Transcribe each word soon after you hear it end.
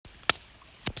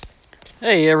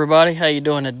Hey everybody, how you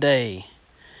doing today?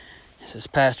 This is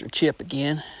Pastor Chip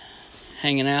again,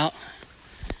 hanging out.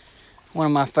 One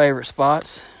of my favorite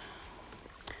spots.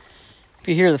 If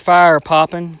you hear the fire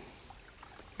popping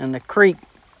and the creek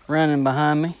running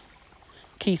behind me,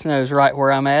 Keith knows right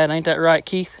where I'm at. Ain't that right,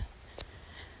 Keith?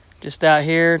 Just out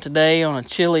here today on a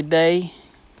chilly day.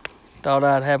 Thought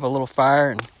I'd have a little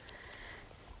fire and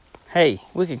hey,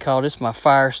 we could call this my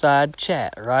fireside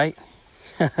chat, right?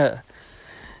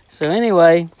 So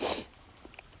anyway,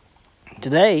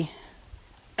 today,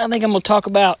 I think I'm going to talk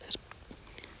about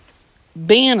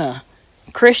being a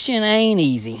Christian ain't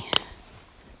easy.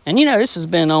 And you know, this has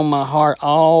been on my heart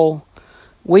all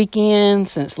weekend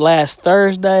since last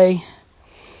Thursday.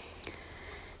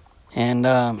 And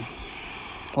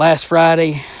last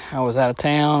Friday, I was out of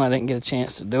town. I didn't get a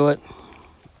chance to do it.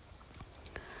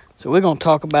 So we're going to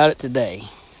talk about it today.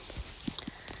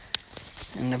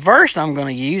 And the verse I'm going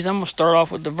to use, I'm going to start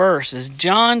off with the verse, is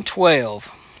John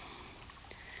 12.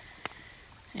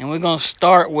 And we're going to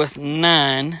start with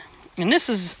 9. And this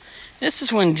is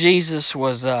when Jesus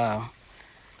was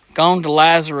gone to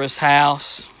Lazarus'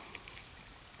 house.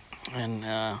 And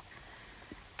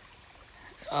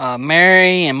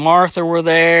Mary and Martha were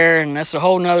there. And that's a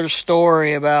whole nother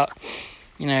story about,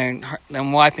 you know,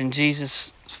 them wiping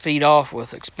Jesus' feet off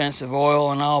with expensive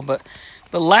oil and all. But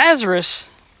Lazarus...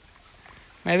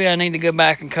 Maybe I need to go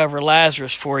back and cover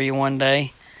Lazarus for you one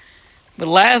day. But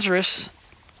Lazarus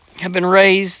had been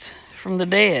raised from the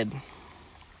dead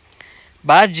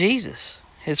by Jesus,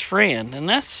 his friend. And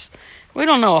we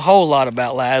don't know a whole lot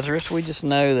about Lazarus. We just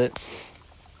know that,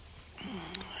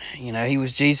 you know, he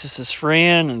was Jesus'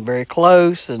 friend and very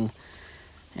close. And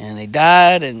he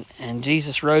died and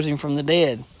Jesus rose him from the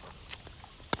dead.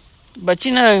 But,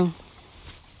 you know,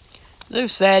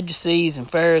 those Sadducees and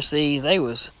Pharisees, they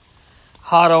was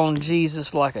hot on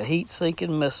Jesus like a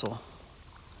heat-seeking missile.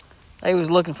 They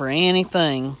was looking for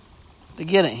anything to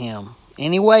get at him,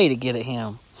 any way to get at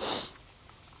him.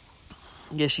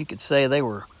 I guess you could say they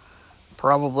were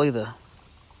probably the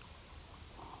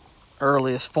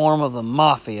earliest form of the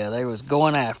mafia. They was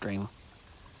going after him.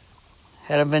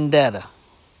 Had a vendetta.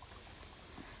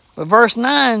 But verse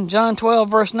 9, John 12,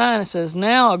 verse 9, it says,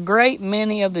 "Now a great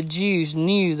many of the Jews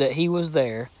knew that he was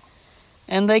there,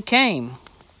 and they came,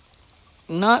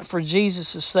 not for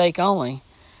Jesus' sake only,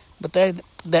 but that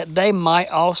they might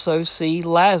also see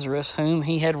Lazarus, whom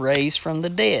he had raised from the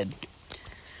dead.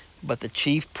 But the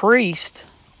chief priest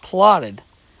plotted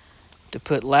to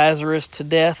put Lazarus to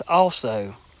death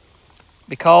also,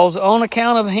 because on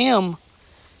account of him,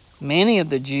 many of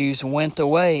the Jews went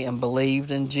away and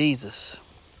believed in Jesus."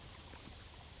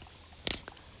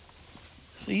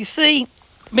 So you see,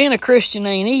 being a Christian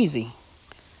ain't easy.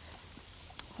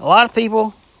 A lot of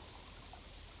people,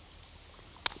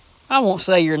 I won't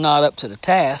say you're not up to the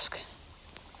task.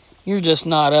 You're just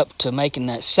not up to making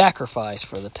that sacrifice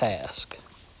for the task.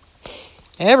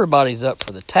 Everybody's up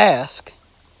for the task.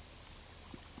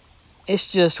 It's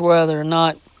just whether or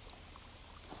not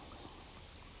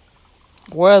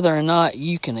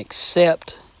you can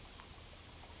accept.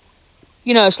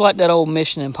 You know, it's like that old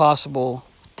Mission Impossible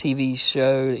TV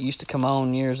show that used to come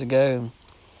on years ago.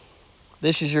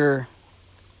 This is your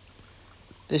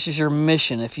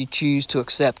mission if you choose to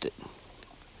accept it.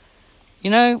 You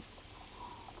know,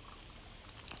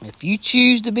 if you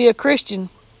choose to be a Christian,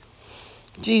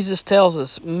 Jesus tells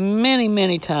us many,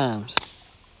 many times,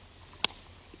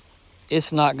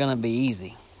 it's not going to be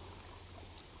easy.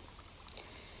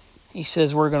 He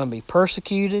says we're going to be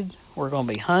persecuted, we're going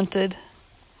to be hunted.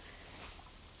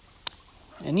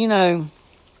 And you know,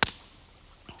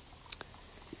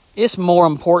 it's more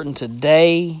important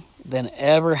today than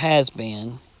ever has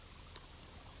been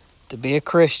to be a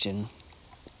Christian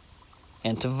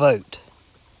and to vote.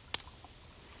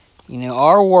 You know,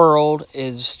 our world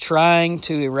is trying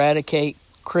to eradicate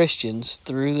Christians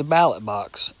through the ballot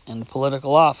box and the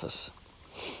political office.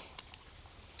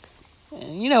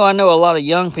 And, you know, I know a lot of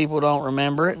young people don't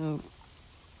remember it, and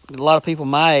a lot of people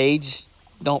my age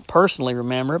don't personally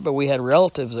remember it, but we had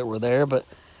relatives that were there. But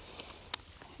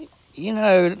you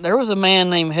know, there was a man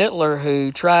named Hitler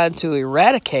who tried to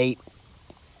eradicate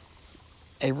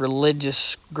a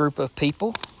religious group of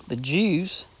people, the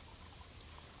Jews,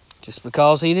 just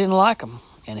because he didn't like them.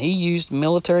 And he used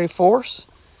military force,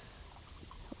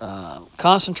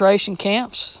 concentration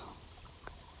camps,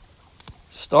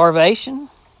 starvation,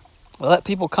 let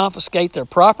people confiscate their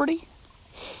property.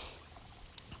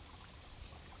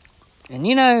 And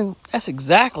you know, that's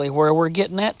exactly where we're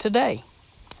getting at today.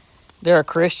 There are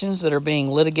Christians that are being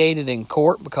litigated in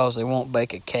court because they won't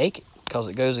bake a cake, because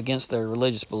it goes against their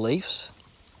religious beliefs.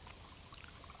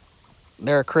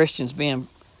 there are Christians being,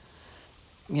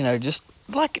 just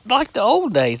like the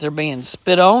old days. They're being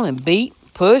spit on and beat,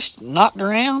 pushed, knocked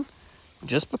around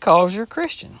just because you're a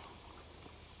Christian.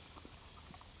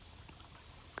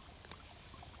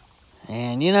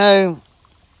 And a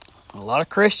lot of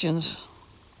Christians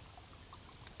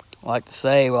like to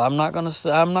say, "Well, I'm not going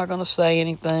to say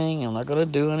anything. I'm not going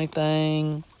to do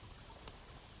anything.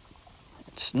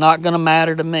 It's not going to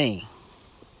matter to me."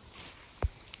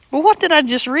 Well, what did I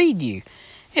just read you?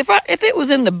 If it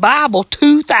was in the Bible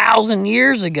 2,000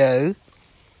 years ago,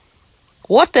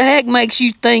 what the heck makes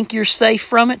you think you're safe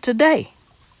from it today?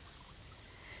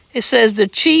 It says the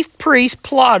chief priest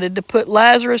plotted to put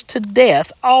Lazarus to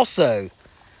death also,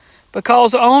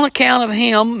 because on account of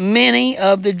him, many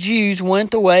of the Jews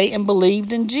went away and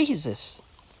believed in Jesus.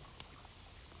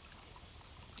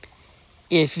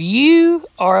 If you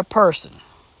are a person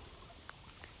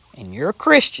and you're a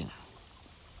Christian,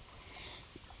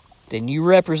 then you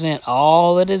represent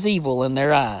all that is evil in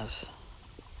their eyes.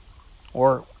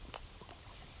 Or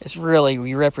it's really,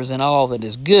 we represent all that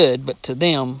is good, but to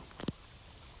them,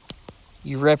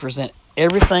 you represent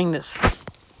everything that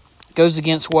goes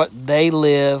against what they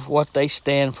live, what they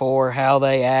stand for, how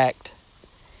they act.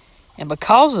 And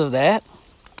because of that,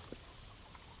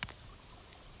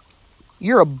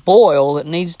 you're a boil that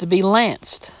needs to be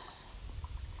lanced.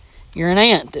 You're an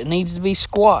ant that needs to be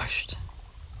squashed.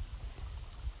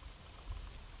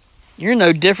 You're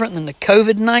no different than the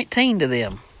COVID-19 to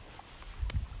them.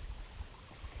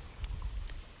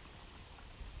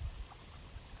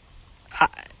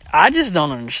 I just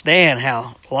don't understand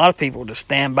how a lot of people just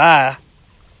stand by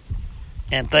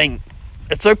and think,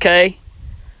 it's okay.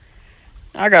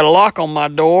 I got a lock on my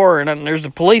door and there's a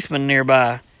policeman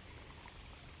nearby.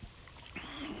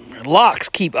 Locks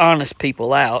keep honest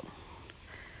people out.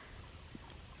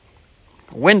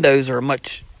 Windows are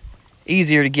much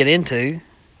easier to get into.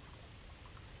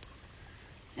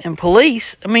 And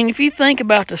police, if you think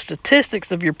about the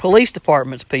statistics of your police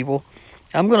departments, people,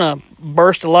 I'm going to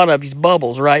burst a lot of these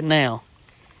bubbles right now.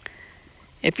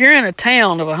 If you're in a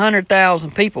town of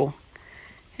 100,000 people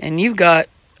and you've got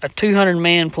a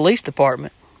 200-man police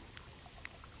department,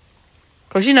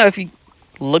 because, if you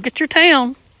look at your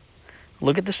town,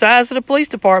 look at the size of the police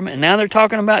department, and now they're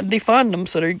talking about defund them,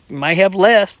 so they might have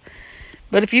less.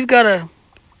 But if you've got a,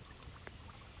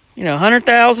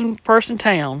 100,000 person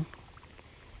town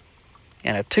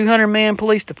and a 200-man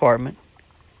police department,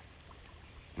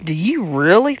 do you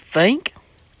really think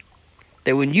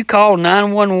that when you call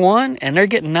 911 and they're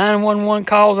getting 911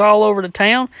 calls all over the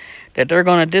town, that they're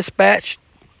going to dispatch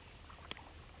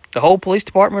the whole police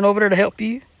department over there to help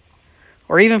you?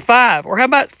 Or even 5? Or how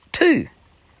about 2?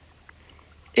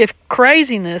 If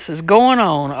craziness is going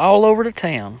on all over the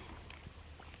town,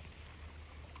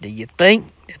 do you think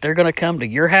that they're going to come to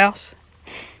your house?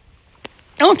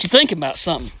 I want you to think about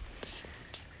something.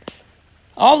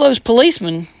 All those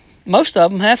policemen, most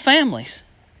of them have families.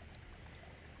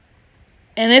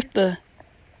 And if the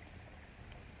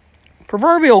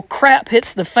proverbial crap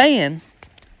hits the fan,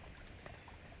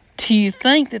 do you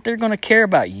think that they're going to care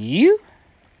about you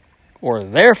or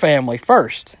their family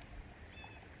first?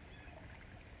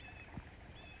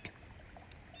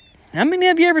 How many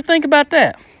of you ever think about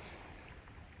that?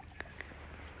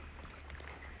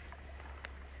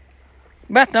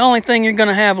 About the only thing you're going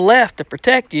to have left to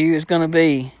protect you is going to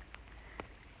be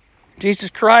Jesus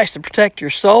Christ to protect your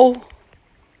soul.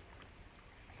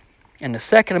 And the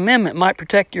Second Amendment might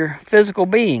protect your physical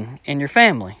being and your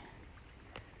family.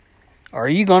 Are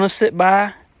you going to sit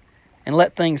by and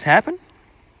let things happen?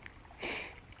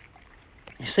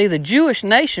 You see, the Jewish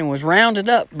nation was rounded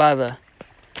up by the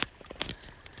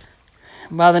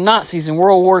Nazis in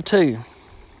World War II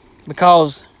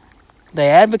because they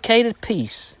advocated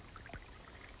peace.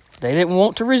 They didn't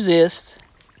want to resist.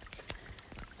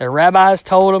 Their rabbis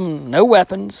told them no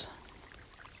weapons.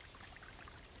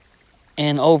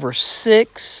 And over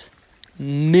 6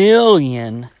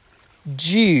 million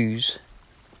Jews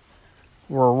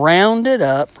were rounded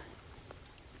up,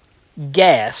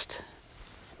 gassed,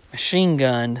 machine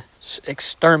gunned,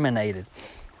 exterminated.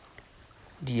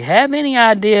 Do you have any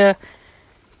idea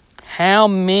how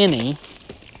many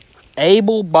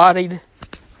able-bodied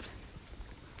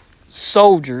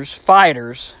soldiers,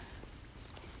 fighters,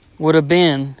 would have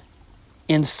been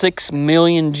in 6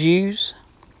 million Jews?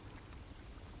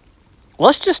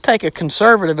 Let's just take a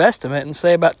conservative estimate and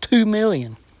say about 2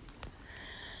 million.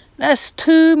 That's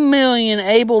 2 million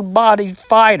able-bodied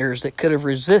fighters that could have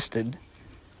resisted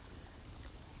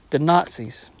the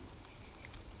Nazis.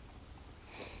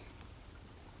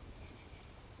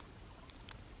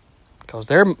 Because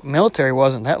their military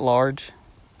wasn't that large.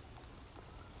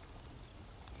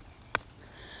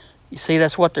 You see,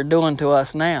 that's what they're doing to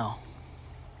us now.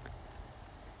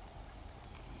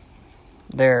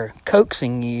 They're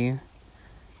coaxing you,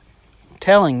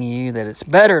 telling you that it's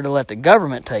better to let the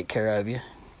government take care of you.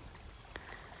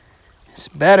 It's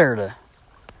better to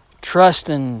trust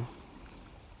in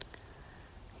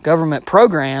government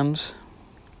programs.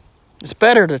 It's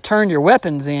better to turn your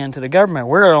weapons in to the government.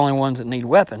 We're the only ones that need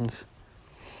weapons.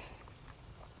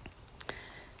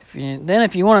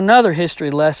 If you want another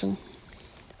history lesson,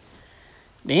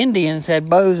 the Indians had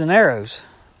bows and arrows.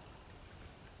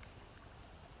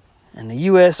 And the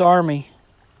U.S. Army,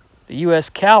 the U.S.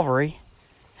 Cavalry,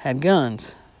 had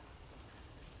guns.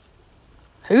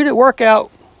 Who did it work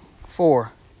out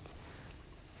for?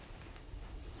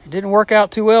 It didn't work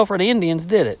out too well for the Indians,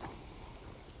 did it?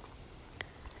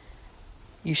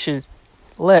 You should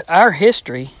let our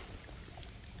history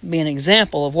be an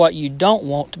example of what you don't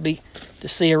want to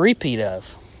see a repeat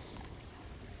of.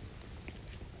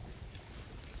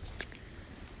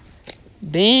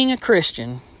 Being a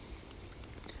Christian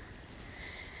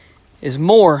is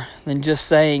more than just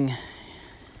saying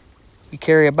you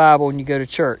carry a Bible and you go to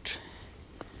church.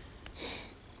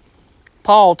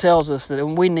 Paul tells us that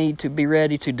we need to be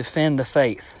ready to defend the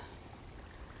faith.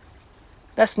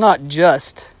 That's not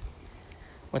just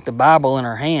with the Bible in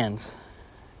our hands.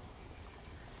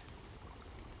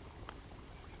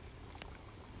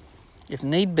 If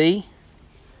need be,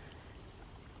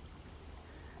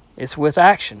 it's with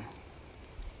action.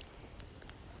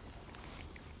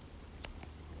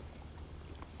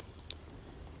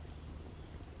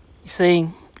 You see,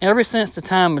 ever since the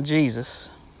time of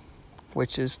Jesus,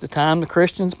 which is the time the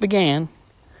Christians began,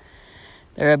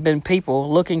 there have been people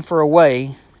looking for a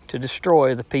way to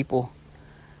destroy the people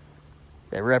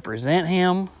that represent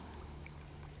Him,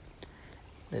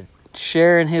 that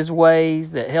share in His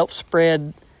ways, that help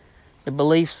spread the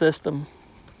belief system.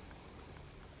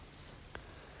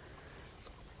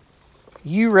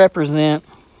 You represent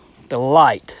the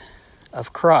light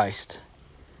of Christ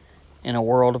in a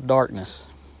world of darkness.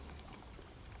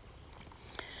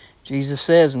 Jesus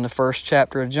says in the first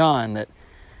chapter of John that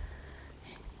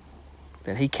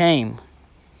He came,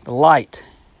 the light,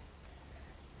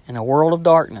 in a world of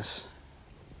darkness.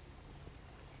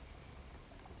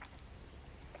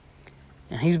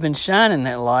 And He's been shining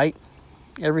that light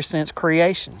ever since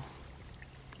creation.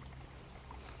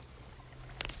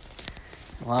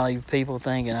 A lot of you people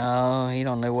thinking, oh, he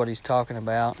don't know what he's talking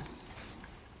about.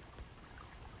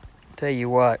 I'll tell you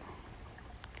what.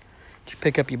 You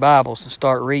pick up your Bibles and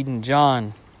start reading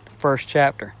John, the first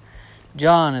chapter.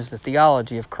 John is the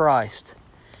theology of Christ.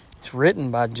 It's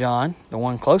written by John, the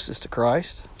one closest to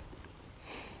Christ.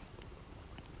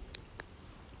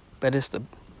 But it's the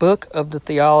book of the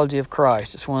theology of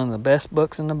Christ. It's one of the best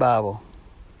books in the Bible.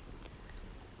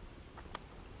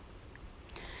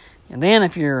 And then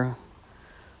if you're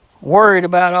worried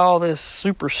about all this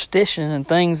superstition and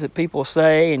things that people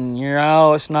say and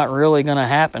it's not really going to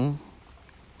happen,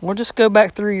 well, just go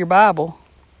back through your Bible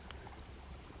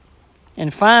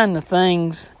and find the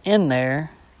things in there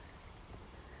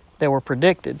that were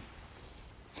predicted.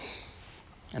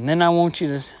 And then I want you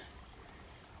to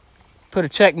put a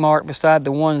check mark beside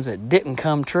the ones that didn't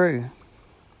come true.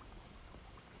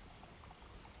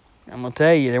 I'm going to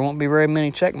tell you, there won't be very many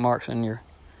check marks on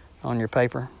your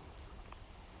paper.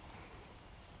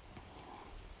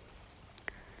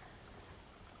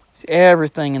 See,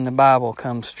 everything in the Bible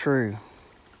comes true.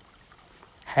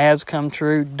 Has come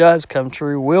true, does come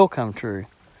true, will come true.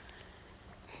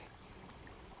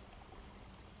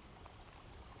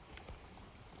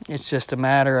 It's just a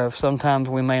matter of sometimes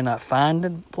we may not find a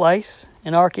place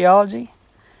in archaeology,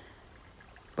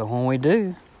 but when we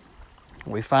do,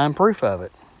 we find proof of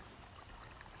it.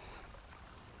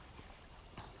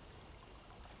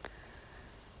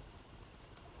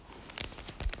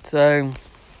 So,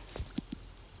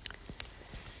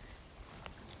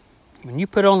 when you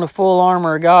put on the full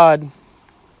armor of God,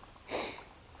 it's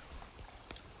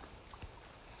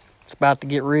about to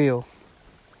get real.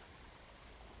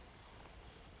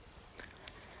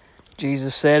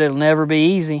 Jesus said it'll never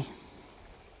be easy.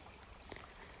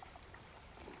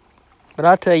 But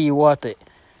I tell you what,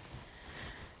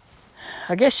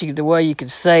 I guess the way you could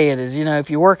say it is, if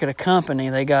you work at a company,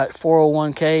 they got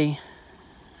 401k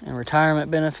and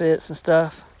retirement benefits and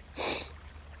stuff.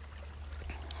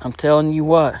 I'm telling you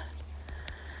what,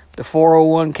 the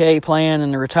 401k plan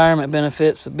and the retirement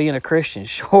benefits of being a Christian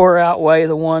sure outweigh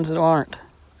the ones that aren't.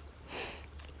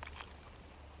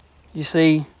 You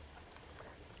see,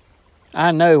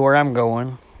 I know where I'm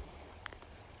going,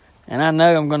 and I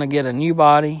know I'm going to get a new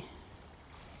body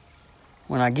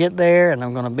when I get there, and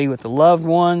I'm going to be with the loved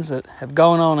ones that have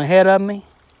gone on ahead of me.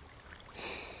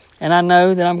 And I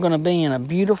know that I'm going to be in a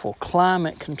beautiful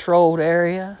climate-controlled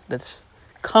area that's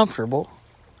comfortable.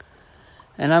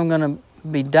 And I'm going to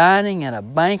be dining at a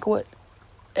banquet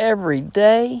every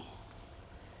day.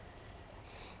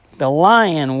 The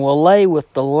lion will lay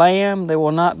with the lamb. There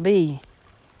will not be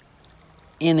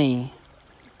any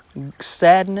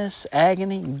sadness,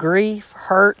 agony, grief,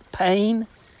 hurt, pain.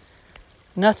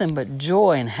 Nothing but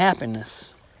joy and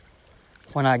happiness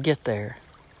when I get there.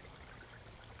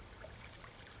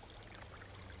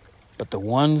 But the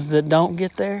ones that don't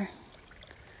get there,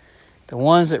 the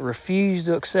ones that refuse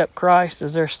to accept Christ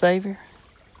as their Savior,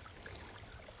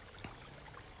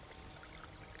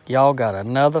 y'all got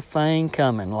another thing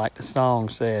coming, like the song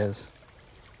says.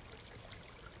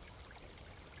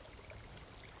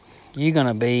 You're going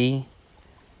to be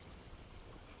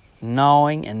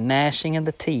gnawing and gnashing of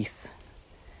the teeth.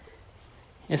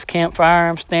 This campfire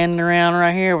I'm standing around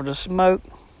right here with the smoke,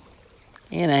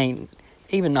 it ain't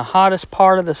even the hottest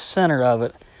part of the center of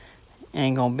it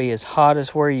ain't going to be as hot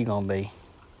as where you going to be.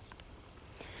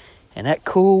 And that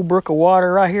cool brook of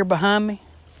water right here behind me,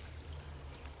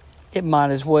 it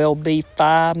might as well be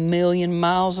 5 million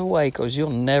miles away, because you'll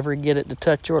never get it to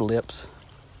touch your lips.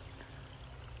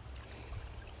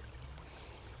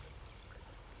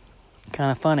 Kind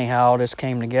of funny how all this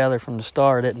came together from the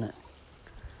start, isn't it?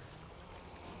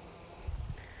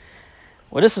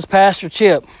 Well, this is Pastor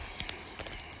Chip.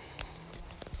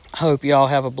 I hope y'all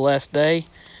have a blessed day.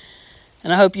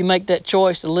 And I hope you make that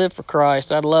choice to live for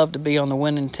Christ. I'd love to be on the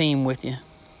winning team with you.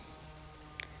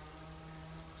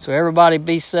 So everybody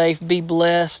be safe, be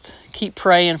blessed. Keep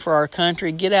praying for our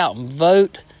country. Get out and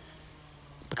vote,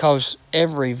 because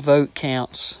every vote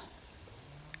counts.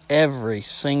 Every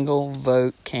single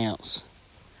vote counts.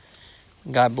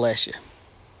 God bless you.